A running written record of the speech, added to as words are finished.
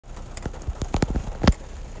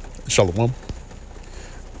Shalom.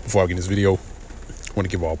 Before I get in this video, I want to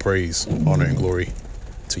give all praise, honor, and glory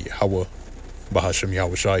to Yahweh, Bahashem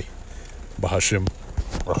Yahweh Shai, Bahashem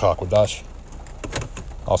Rakha Kodash.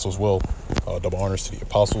 Also as well, double honors to the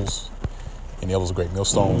apostles and the elders of Great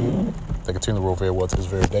Millstone. They continue to rule very well to this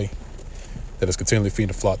very day. That is continually feeding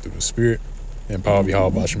the flock through the spirit and power of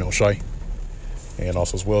Yahweh Bahashem Yahweh Shai. And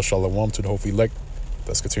also as well, Shalom to the hopefully elect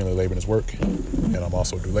that's continually laboring his work. And I'm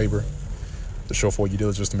also do labor to show for your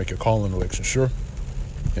diligence to make your calling and election sure,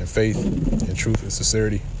 in faith, in truth, and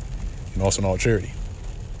sincerity, and also in all charity.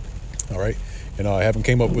 All right. And I haven't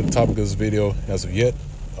came up with the topic of this video as of yet.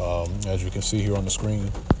 As you can see here on the screen,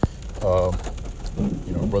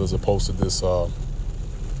 brothers have posted this on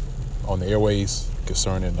the airways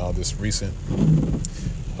concerning this recent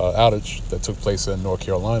outage that took place in North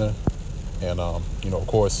Carolina. And, of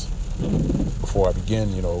course, before I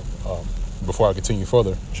begin, before I continue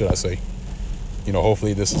further, should I say,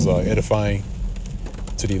 hopefully this is edifying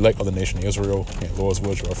to the elect of the nation of Israel, and Lord's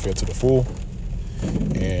will are fed to the full.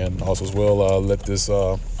 And also as well, let this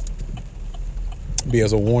be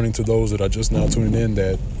as a warning to those that are just now tuning in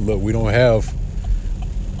that, look, we don't have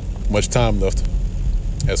much time left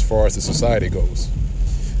as far as the society goes,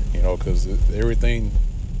 because everything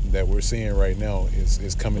that we're seeing right now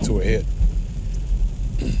is coming to a head.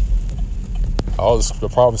 All the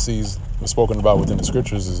prophecies spoken about within the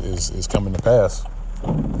scriptures is coming to pass.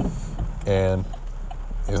 And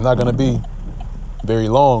it's not going to be very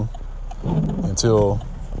long until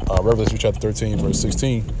Revelation chapter 13, verse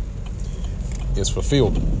 16 is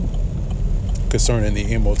fulfilled concerning the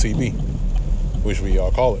MOTB, which we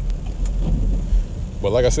call it.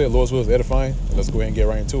 But like I said, Lord's will is edifying, and let's go ahead and get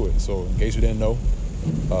right into it. So in case you didn't know,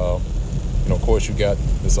 of course, you got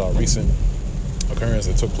this recent occurrence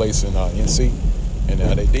that took place in NC, and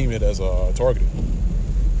they deemed it as targeted,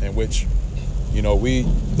 in which,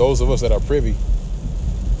 those of us that are privy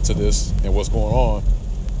to this and what's going on,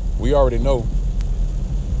 we already know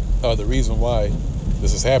the reason why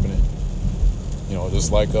this is happening.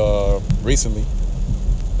 Just like recently,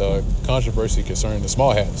 the controversy concerning the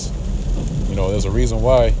small hats. There's a reason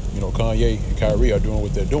why, Kanye and Kyrie are doing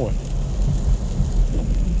what they're doing.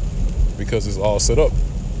 Because it's all set up.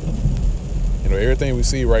 Everything we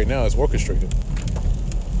see right now is orchestrated.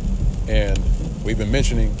 And we've been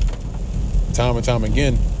mentioning time and time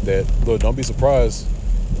again that, look, don't be surprised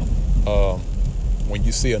when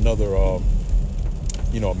you see another,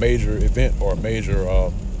 major event or a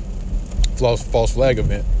major false flag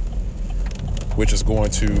event, which is going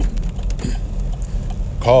to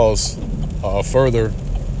cause a further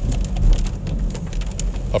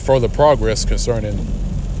progress concerning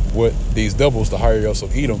what these devils, the hierarchs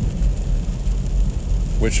of Edom,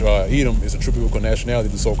 which Edom is a true biblical nationality,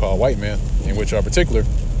 the so-called white man, in which are particular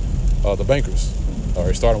the bankers,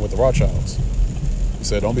 starting with the Rothschilds. He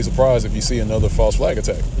said, don't be surprised if you see another false flag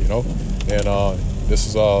attack, And this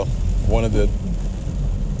is one of the,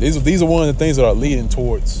 these are one of the things that are leading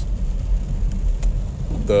towards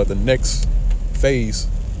the next phase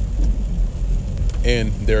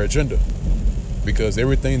in their agenda, because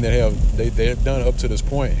everything that they've done up to this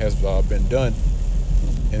point has been done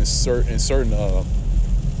in certain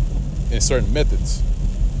methods,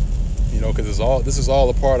 because this is all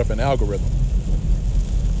a part of an algorithm,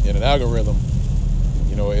 and an algorithm,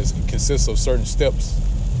 it consists of certain steps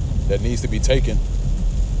that needs to be taken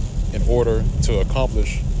in order to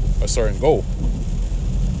accomplish a certain goal.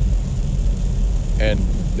 And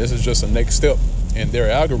this is just a next step in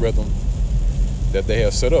their algorithm that they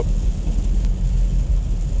have set up.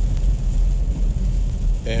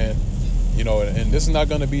 And, and this is not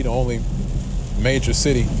going to be the only major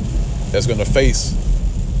city that's going to face,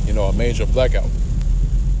 a major blackout.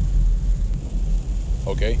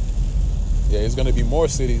 Okay? Yeah, there's going to be more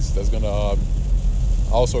cities that's going to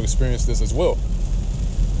also experience this as well.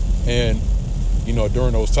 And,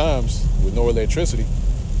 during those times with no electricity,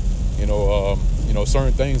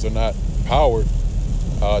 certain things are not powered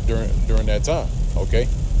during that time. Okay?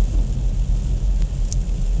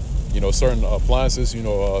 Certain appliances,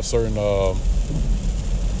 certain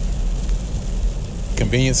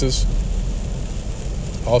conveniences.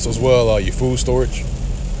 Also as well, your food storage.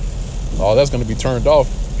 All that's going to be turned off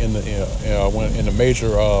in the major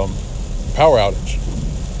power outage.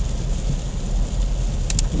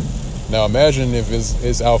 Now imagine if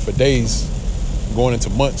it's out for days, going into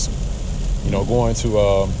months, going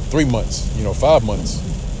to 3 months, 5 months.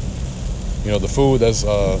 The food that's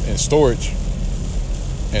in storage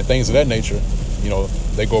and things of that nature,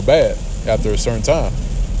 they go bad after a certain time.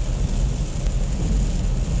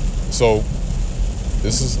 So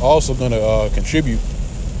this is also going to contribute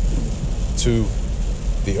to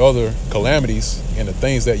the other calamities and the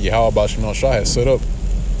things that Yahweh Bashimon Shah has set up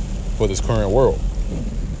for this current world.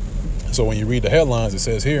 So when you read the headlines, it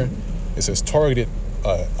says here, it says targeted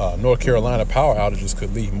North Carolina power outages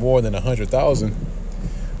could leave more than 100,000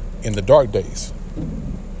 in the dark days.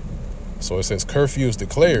 So it says curfews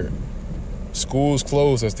declared. Schools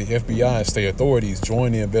closed as the FBI and state authorities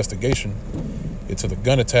join the investigation into the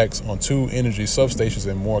gun attacks on 2 energy substations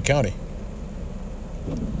in Moore County.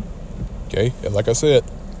 Okay, and like I said,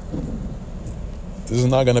 this is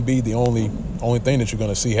not going to be the only thing that you're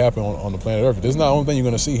going to see happen on the planet Earth. This is not the only thing you're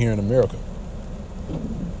going to see here in America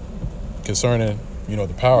concerning,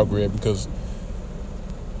 the power grid, because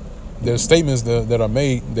there's statements that are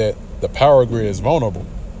made that the power grid is vulnerable.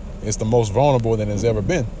 It's the most vulnerable than it's ever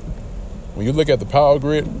been. When you look at the power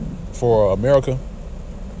grid for America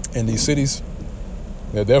and these cities,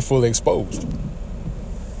 they're fully exposed.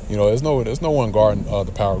 There's no one guarding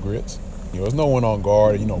the power grids. There's no one on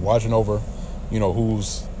guard, watching over,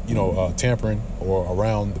 who's, tampering or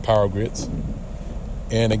around the power grids.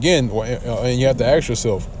 And again, and you have to ask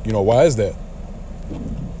yourself, why is that?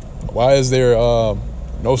 Why is there a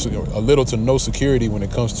little to no security when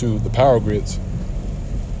it comes to the power grids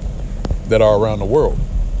that are around the world,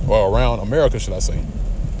 or around America, should I say?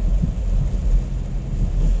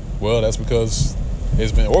 Well, that's because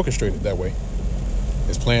it's been orchestrated that way.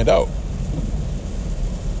 It's planned out.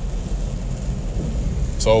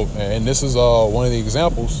 So, and this is one of the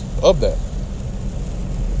examples of that.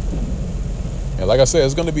 And like I said,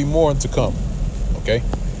 it's going to be more to come, okay?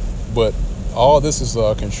 But all this is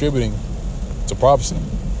contributing to prophecy,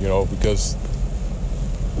 because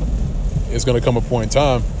it's going to come a point in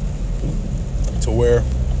time to where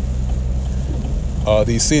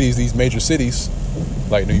these major cities,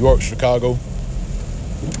 like New York, Chicago,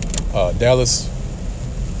 Dallas,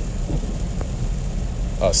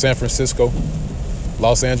 San Francisco,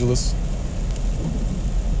 Los Angeles,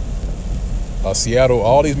 Seattle,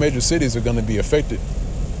 all these major cities are going to be affected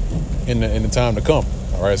in the time to come.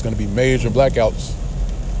 All right, it's going to be major blackouts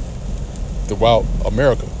throughout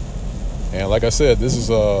America. And like I said, this is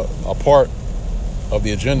a part of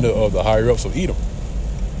the agenda of the higher ups of Edom,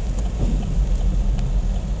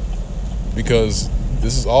 because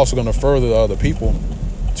this is also going to further the people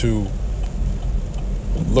to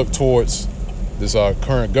look towards this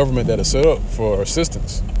current government that is set up for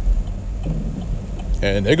assistance.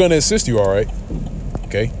 And they're going to assist you, all right?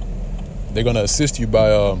 Okay? They're going to assist you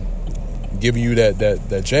by giving you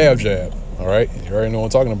that jab, all right? You already know what I'm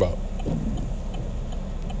talking about.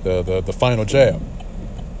 The final jab,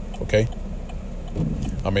 okay?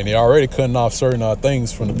 I mean, they're already cutting off certain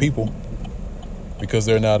things from the people because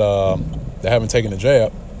they're not, they haven't taken the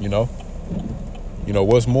jab,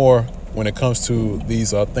 What's more when it comes to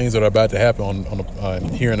these things that are about to happen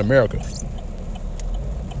here in America? You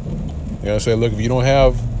know what I'm saying? Look, if you don't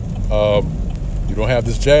have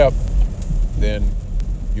this jab, then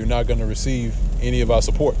you're not going to receive any of our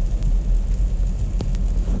support.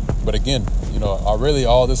 But again,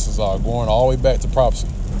 all this is going all the way back to prophecy.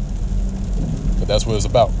 But that's what it's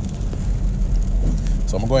about.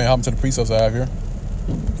 So I'm going to go ahead and hop into the precepts I have here.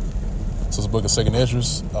 So it's the book of 2nd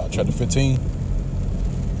Esdras, chapter 15.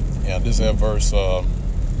 And this is verse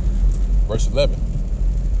 11.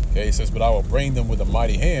 Okay, it says, "But I will bring them with a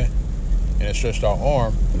mighty hand and a stretched out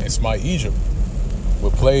arm and smite Egypt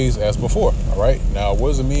with plagues as before." All right. Now, what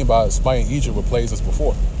does it mean by smiting Egypt with plagues as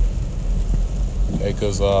before? Okay,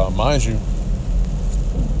 because mind you,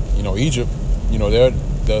 Egypt,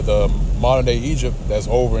 they're the modern day Egypt that's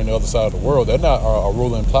over in the other side of the world. They're not a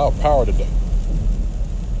ruling power today.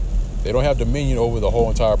 They don't have dominion over the whole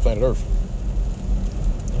entire planet Earth.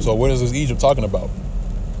 So what is this Egypt talking about?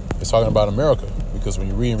 It's talking about America, because when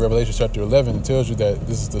you read in Revelation chapter 11, it tells you that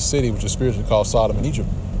this is the city which is spiritually called Sodom and Egypt.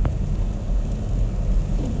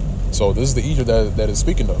 So this is the Egypt that is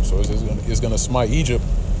speaking of. So it's going to smite Egypt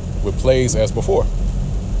with plagues as before.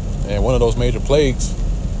 And one of those major plagues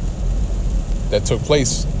that took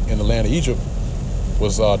place in the land of Egypt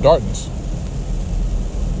was darkness,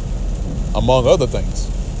 among other things.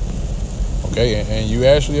 Okay, and you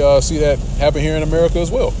actually see that happen here in America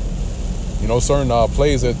as well. Certain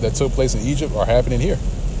plagues that took place in Egypt are happening here.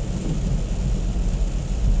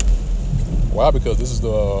 Why? Because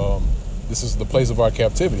this is the place of our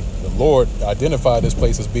captivity. The Lord identified this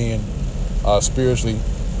place as being spiritually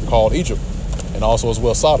called Egypt, and also as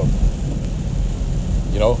well Sodom.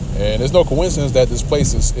 And there's no coincidence that this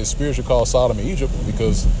place is spiritually called Sodom and Egypt,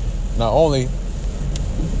 because not only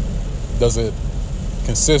does it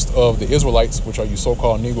consist of the Israelites, which are you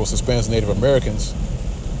so-called Negroes, Hispanics, Native Americans,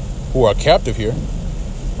 who are captive here,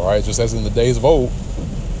 all right, just as in the days of old,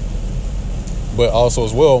 But also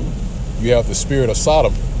as well, you have the spirit of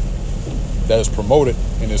Sodom that is promoted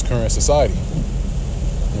in this current society,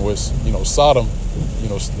 in which, Sodom,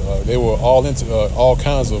 they were all into all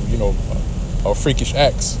kinds of, freakish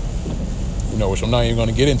acts, which I'm not even going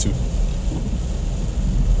to get into.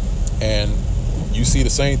 And you see the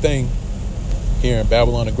same thing here in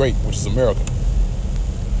Babylon the Great, which is America.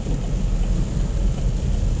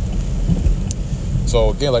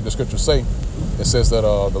 So again, like the scriptures say, it says that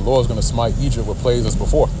the Lord is going to smite Egypt with plagues as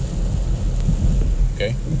before.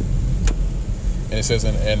 Okay. And it says,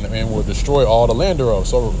 and will destroy all the land thereof.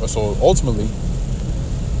 So ultimately,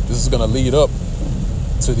 this is going to lead up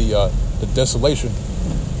to the desolation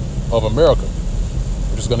of America,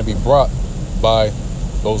 which is going to be brought by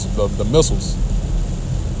the missiles.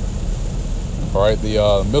 All right,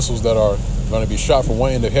 the missiles that are going to be shot from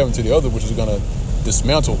one end of heaven to the other, which is going to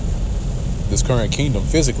dismantle this current kingdom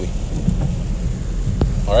physically.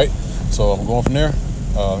 All right, so I'm going from there.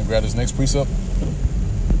 Grab this next precept.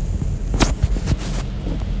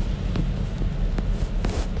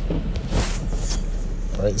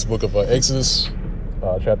 All right, this book of Exodus,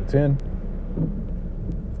 chapter 10.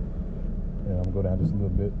 And I'm gonna go down just a little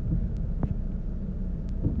bit.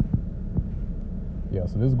 Yeah,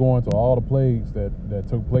 so this is going to all the plagues that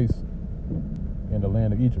took place in the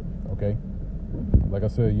land of Egypt. Okay, like I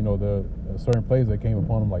said, there are certain plagues that came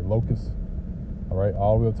upon them, like locusts. All right,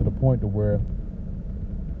 all the way up to the point to where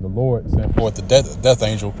the Lord sent forth the death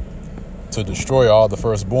angel to destroy all the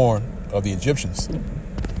firstborn of the Egyptians.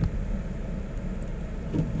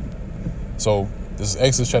 So this is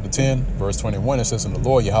Exodus chapter 10, verse 21. It says, "And the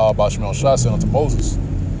Lord Yahweh Bashmel Shah said unto Moses,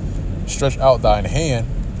 stretch out thine hand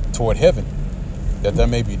toward heaven, that there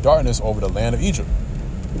may be darkness over the land of Egypt,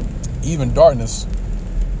 even darkness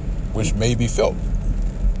which may be felt."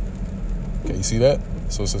 Okay, you see that?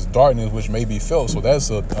 So it says darkness which may be felt. So that's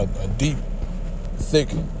a deep, thick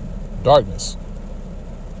darkness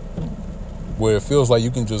where it feels like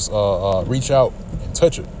you can just reach out and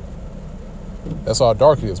touch it. That's how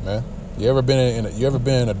dark it is, man. You ever been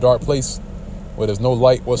in a dark place where there's no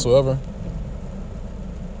light whatsoever,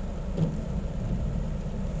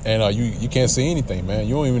 and you can't see anything, man?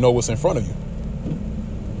 You don't even know what's in front of you.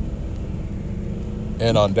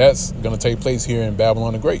 And that's going to take place here in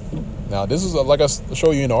Babylon the Great. Now, this is like I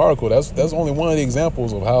show you in the article. That's only one of the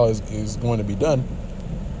examples of how it's going to be done.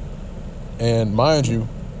 And mind you,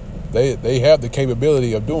 they have the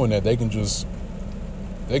capability of doing that. They can just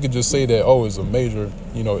say that, oh, it's a major,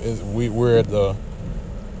 we're at the,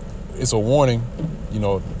 it's a warning,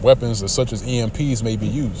 weapons such as EMPs may be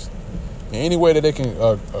used. And any way that they can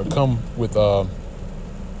come with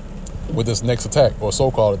this next attack or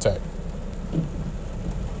so-called attack.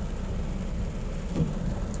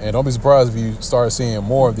 And don't be surprised if you start seeing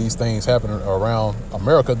more of these things happening around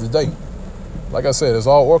America today. Like I said, it's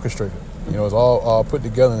all orchestrated. It's all put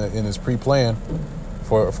together in this pre-plan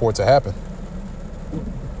for it to happen.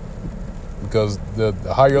 Because the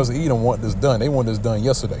Hiers of Edom want this done. They want this done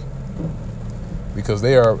yesterday. Because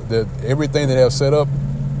everything that they have set up,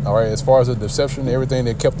 all right, as far as the deception, everything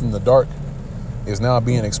they kept in the dark is now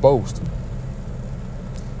being exposed.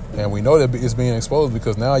 And we know that it's being exposed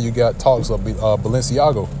because now you got talks of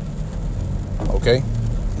Balenciaga. Okay?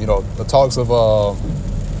 The talks of,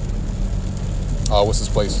 what's this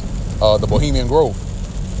place? The Bohemian Grove.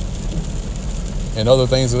 And other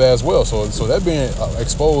things of that as well. So that being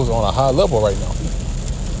exposed on a high level right now.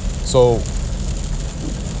 So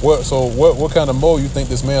what kind of mode you think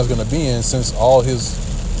this man's going to be in, since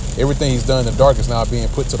everything he's done in the dark is now being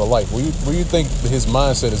put to the light? Where you think his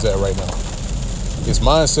mindset is at right now? His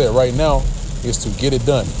mindset right now is to get it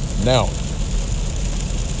done now.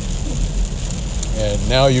 And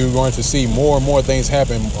now you're going to see more and more things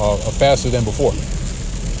happen faster than before.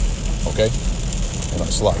 Okay? And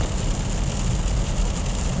I'm slow.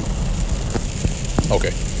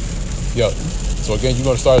 Okay. Yeah. So again, you're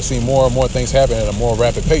going to start seeing more and more things happen at a more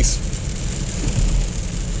rapid pace.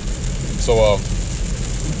 So,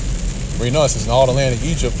 Renas is in all the land of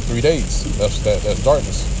Egypt 3 days. That's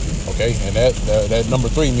darkness. Okay, and that number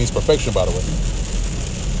 3 means perfection, by the way.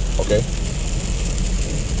 Okay.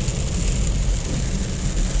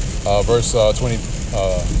 Verse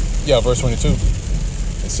 22.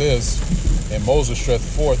 It says, "And Moses stretched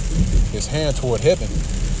forth his hand toward heaven,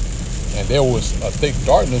 and there was a thick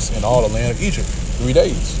darkness in all the land of Egypt 3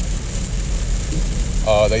 days.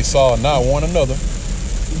 They saw not one another,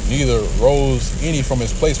 neither rose any from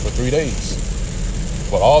his place for 3 days.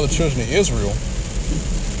 But all the children of Israel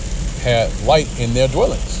had light in their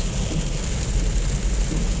dwellings."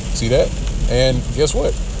 See that? And guess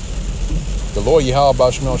what? the Lord Yahweh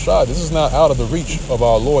Bashmel Shai, this is not out of the reach of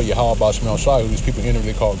our Lord Yahweh Bashmel Shai, who these people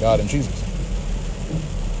inwardly call God and Jesus.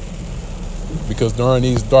 Because during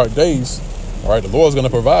these dark days, all right, the Lord's going to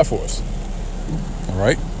provide for us. All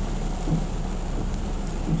right.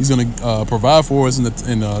 He's going to provide for us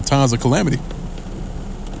in times of calamity.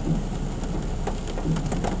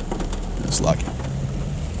 It's lucky.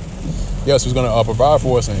 Yes, he's going to provide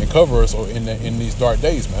for us and cover us in these dark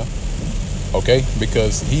days, man. Okay,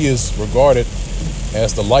 because he is regarded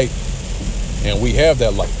as the light, and we have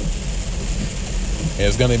that light. And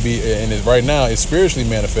it's going to be, and right now it's spiritually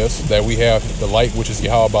manifest that we have the light, which is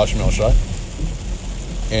Yahweh Bashmel Shai,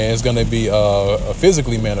 and it's going to be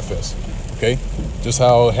physically manifest. Okay, just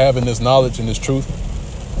how having this knowledge and this truth,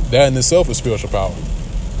 that in itself is spiritual power,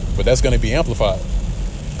 but that's going to be amplified.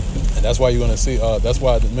 And that's why you're going to see, that's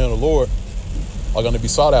why the men of the Lord are going to be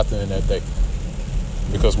sought after in that day,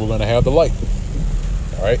 because we're going to have the light.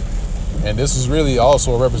 All right. And this is really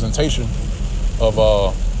also a representation of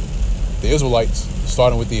the Israelites,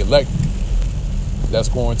 starting with the elect, that's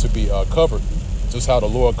going to be covered. Just how the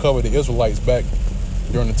Lord covered the Israelites back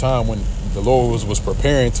during the time when the Lord was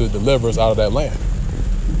preparing to deliver us out of that land.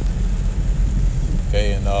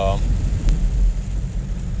 Okay, and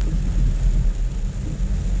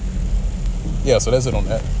yeah, so that's it on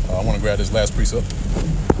that. I want to grab this last precept.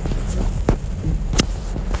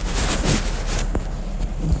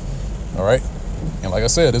 All right, and like I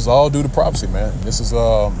said, this is all due to prophecy, man. This is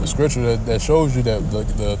the scripture that shows you that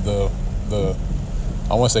the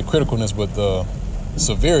I won't say criticalness, but the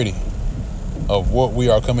severity of what we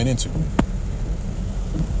are coming into.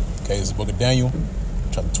 Okay, it's the book of Daniel,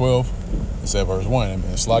 chapter 12. It's at verse 1. And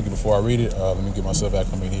Slacky, before I read it, let me get myself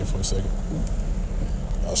acclimated here for a second.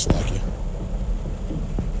 Slacky.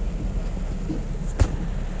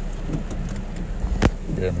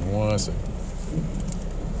 Bear me 1 second.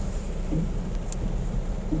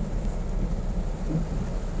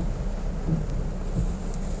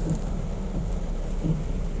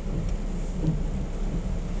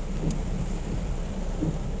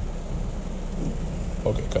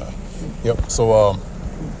 Okay, Kai. Yep. So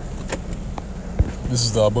this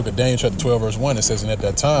is the book of Daniel, chapter 12, verse 1. It says, and at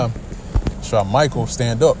that time shall Michael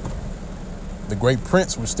stand up, the great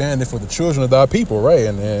prince was standing for the children of thy people, right?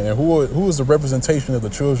 And who is the representation of the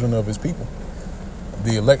children of his people?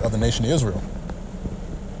 The elect of the nation of Israel.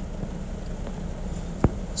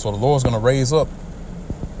 So the Lord's going to raise up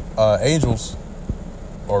angels,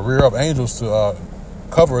 or rear up angels to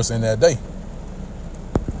cover us in that day.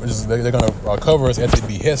 Which is, they're going to cover us at the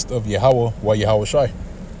behest of Yahweh or Yahweh Shai.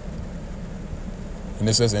 And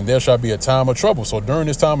it says, and there shall be a time of trouble. So during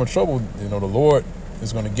this time of trouble, you know, the Lord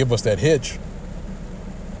is going to give us that hedge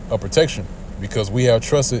of protection, because we have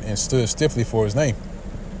trusted and stood stiffly for his name.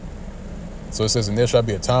 So it says, and there shall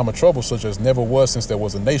be a time of trouble such as never was since there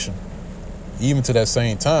was a nation, even to that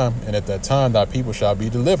same time, and at that time thy people shall be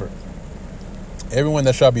delivered, everyone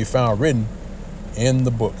that shall be found written in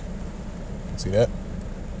the book. See that?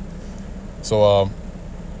 So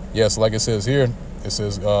yes, like it says here, it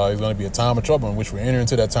says it's going to be a time of trouble, in which we're entering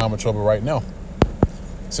into that time of trouble right now,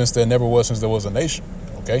 since there never was since there was a nation.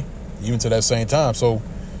 Okay, even to that same time. So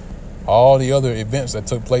all the other events that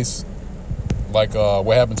took place, like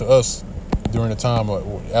what happened to us during the time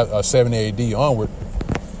of 70 AD onward,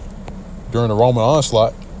 during the Roman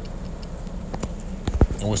onslaught,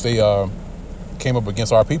 in which they came up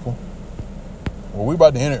against our people. Well, we're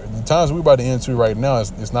about to enter, the times we're about to enter right now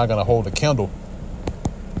is not going to hold a candle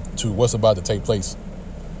to what's about to take place.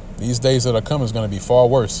 These days that are coming is going to be far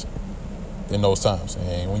worse than those times.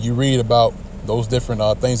 And when you read about those different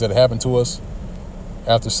things that happened to us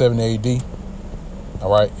after 70 AD,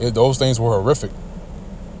 all right, those things were horrific.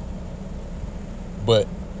 But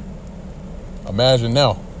imagine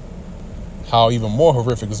now how even more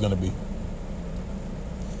horrific it's going to be.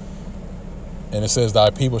 And it says, thy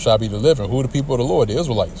people shall be delivered. Who are the people of the Lord? The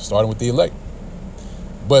Israelites, starting with the elect.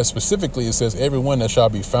 But specifically, it says, everyone that shall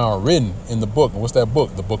be found written in the book. And what's that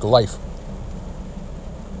book? The book of life.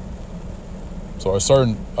 So there are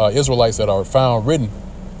certain Israelites that are found written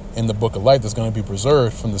in the book of life that's going to be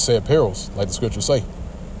preserved from the said perils, like the scriptures say.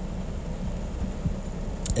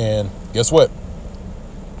 And guess what?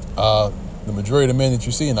 The majority of the men that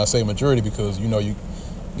you see, and I say majority because, you know, you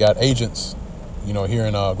got agents, you know, here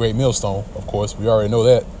in Great Millstone, of course, we already know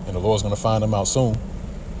that, and the Lord's going to find them out soon.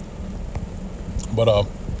 But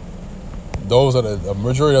those are the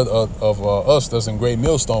majority of us that's in Great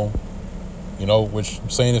Millstone, you know, which I'm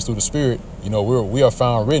saying this through the Spirit, you know, we are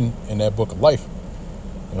found written in that book of life,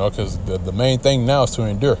 you know, because the main thing now is to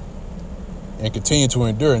endure and continue to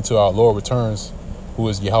endure until our Lord returns, who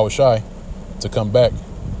is Yahweh Shai, to come back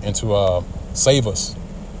and to save us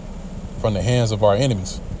from the hands of our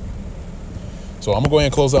enemies. So I'm going to go ahead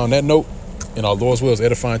and close out on that note. And our Lord's will is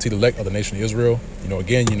edifying to the elect of the nation of Israel.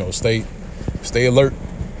 Again, stay alert,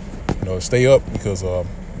 stay up, because,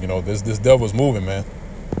 this devil is moving, man.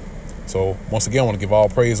 So once again, I want to give all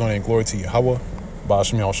praise, honor, and glory to Yahweh,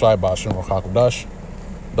 Ba'ashem Yahushai, Ba'ashem Ruach HaKodesh.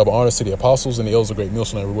 Double honors to the apostles and the elders of great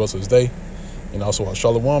millstone every will to this day. And also our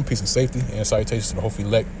Shalom, peace and safety, and salutations to the hopefully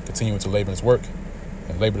elect, continuing to labor in his work,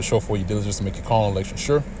 and labor to show for your diligence to make your call and election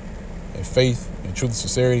sure, and faith, and truth and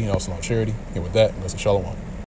sincerity, and also not charity. And with that, let's say Shalom.